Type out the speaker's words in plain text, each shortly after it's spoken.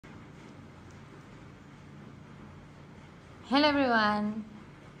Hello everyone.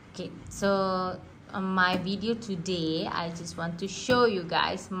 Okay, so on my video today I just want to show you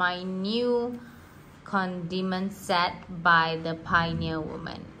guys my new condiment set by the Pioneer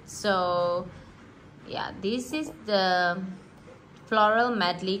Woman. So yeah, this is the Floral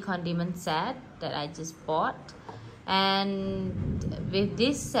Medley condiment set that I just bought, and with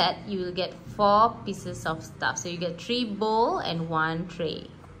this set you will get 4 pieces of stuff. So you get 3 bowls and 1 tray.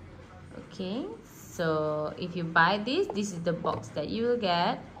 Okay, so if you buy this is the box that you will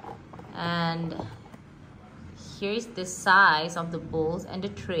get, and here is the size of the bowls and the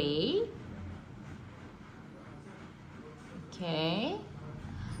tray. Okay,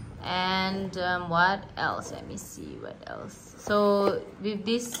 and what else? Let me see what else. So with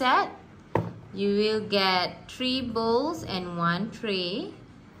this set you will get 3 bowls and 1 tray.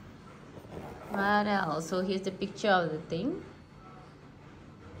 What else? So here's the picture of the thing.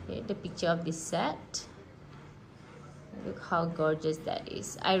 Okay, the picture of this set. Look how gorgeous that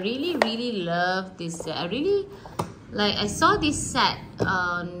is. I really love this set. I saw this set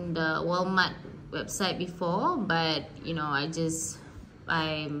on the Walmart website before, but you know,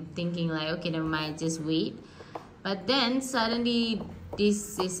 I'm thinking like, okay, never mind, just wait. But then suddenly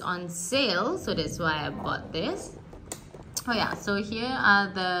this is on sale, so that's why I bought this. Oh yeah, so here are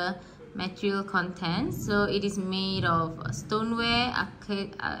the material contents. So it is made of stoneware.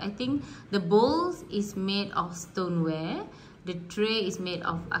 I think the bowls is made of stoneware, the tray is made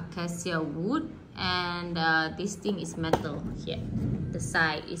of acacia wood, and this thing is metal. Here the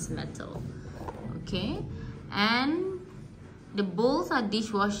side is metal. Okay, and the bowls are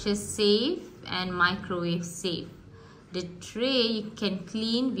dishwasher safe and microwave safe. The tray you can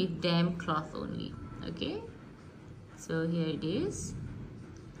clean with damp cloth only. Okay, so here it is.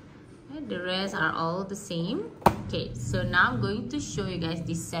 The rest are all the same. Okay, so now I'm going to show you guys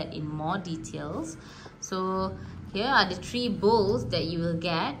this set in more details. So here are the 3 bowls that you will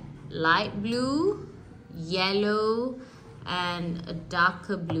get: light blue, yellow, and a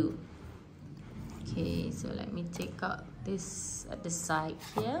darker blue. Okay, so let me take out this at the side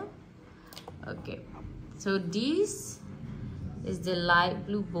here. Okay, so this is the light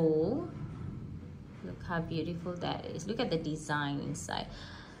blue bowl. Look how beautiful that is. Look at the design inside.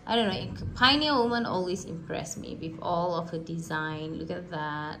 I don't know, Pioneer Woman always impressed me with all of her design. Look at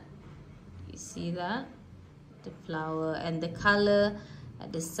that. You see that? The flower, and the color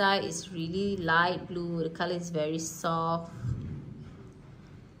at the side is really light blue. The color is very soft.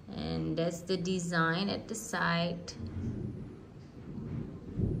 And that's the design at the side.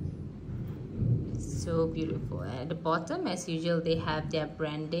 It's so beautiful. At the bottom, as usual, they have their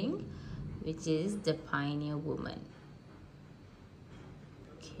branding, which is the Pioneer Woman.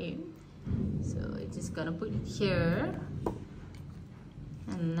 Okay, so it's just gonna put it here,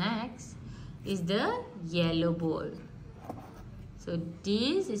 and next is the yellow bowl. So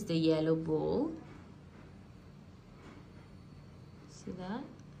this is the yellow bowl. See that?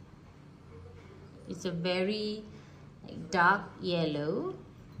 It's a very dark yellow.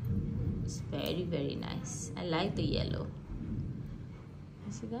 It's very nice. I like the yellow.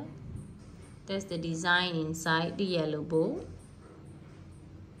 You see that? That's the design inside the yellow bowl.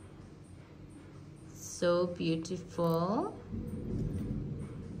 So beautiful.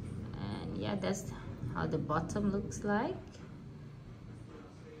 And yeah, that's how the bottom looks like.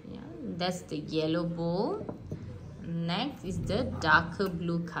 Yeah, that's the yellow bowl. Next is the darker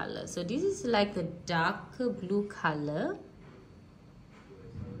blue color. So this is like a darker blue color.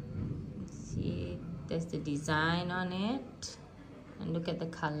 See, that's the design on it, and look at the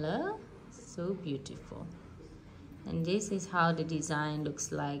color. So beautiful. And this is how the design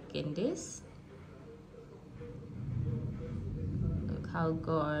looks like in this. How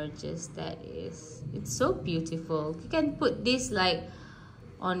gorgeous that is. It's so beautiful. You can put this like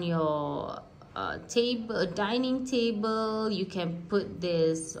on your table, dining table. You can put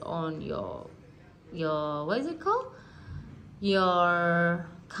this on your what is it called, your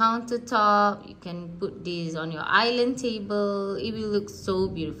countertop. You can put this on your island table. It will look so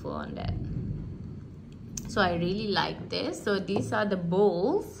beautiful on that. So I really like this. So these are the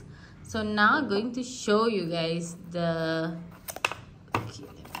bowls. So now I'm going to show you guys the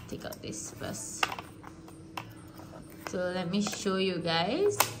take out this first. So let me show you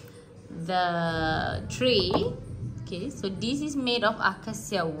guys the tray. Okay, so this is made of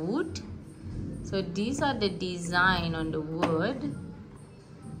acacia wood. So these are the design on the wood.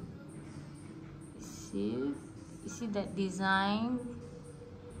 You see that design?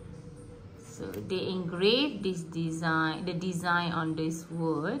 So they engraved this design, the design on this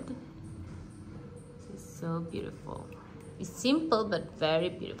wood. It's so beautiful. It's simple but very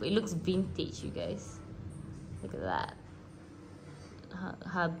beautiful. It looks vintage, you guys. Look at that.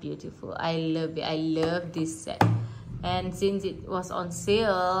 how beautiful. I love it. I love this set. And since it was on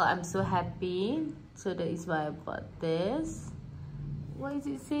sale, I'm so happy. So that is why I bought this. What does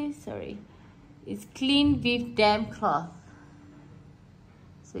it say? Sorry. It's clean with damp cloth.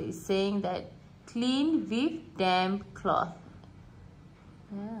 So it's saying that clean with damp cloth.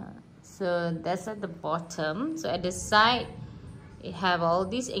 Yeah. So that's at the bottom. So at the side, it have all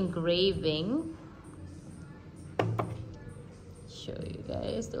this engraving. Show you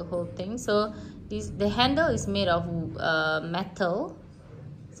guys the whole thing. So the handle is made of metal.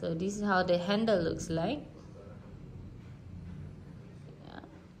 So this is how the handle looks like. Yeah.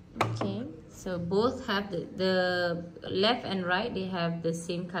 Okay, so both have the left and right, they have the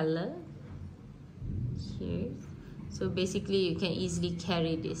same color here. So basically you can easily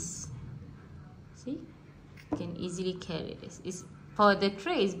carry this. See, you can easily carry this. It's for the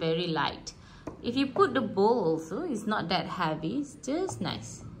tray is very light. If you put the bowl also, it's not that heavy. It's just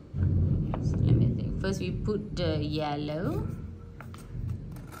nice. So let me think. First we put the yellow.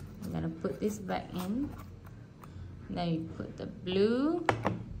 I'm gonna put this back in. Then we put the blue.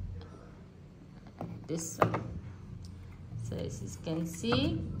 This one. So as you can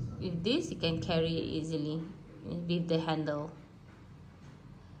see, with this you can carry it easily with the handle.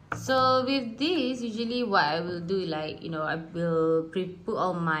 So with this, usually what I will do, like, you know, I will put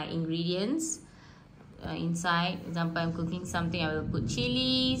all my ingredients inside. For example, I'm cooking something, I will put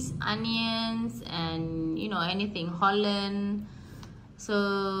chilies, onions, and you know, anything, Holland.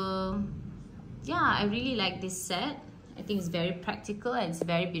 So yeah, I really like this set. I think it's very practical and it's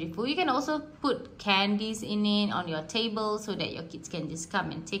very beautiful. You can also put candies in it on your table so that your kids can just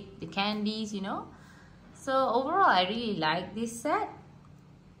come and take the candies, you know. So overall, I really like this set.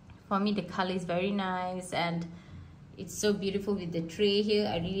 For me, the color is very nice and it's so beautiful with the tray here.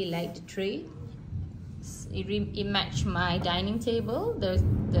 I really like the tray. It matched my dining table.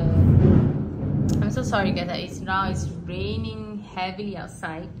 I'm so sorry guys, it's raining heavily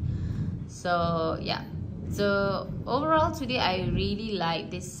outside. So yeah. So overall today I really like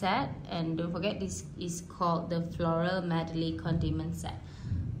this set, and don't forget this is called the Floral Medley condiment set.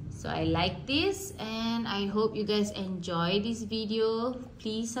 So I like this and I hope you guys enjoy this video.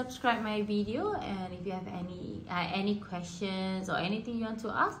 Please subscribe my video, and if you have any questions or anything you want to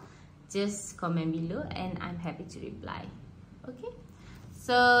ask, just comment below and I'm happy to reply. Okay,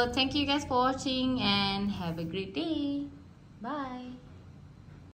 so thank you guys for watching and have a great day. Bye.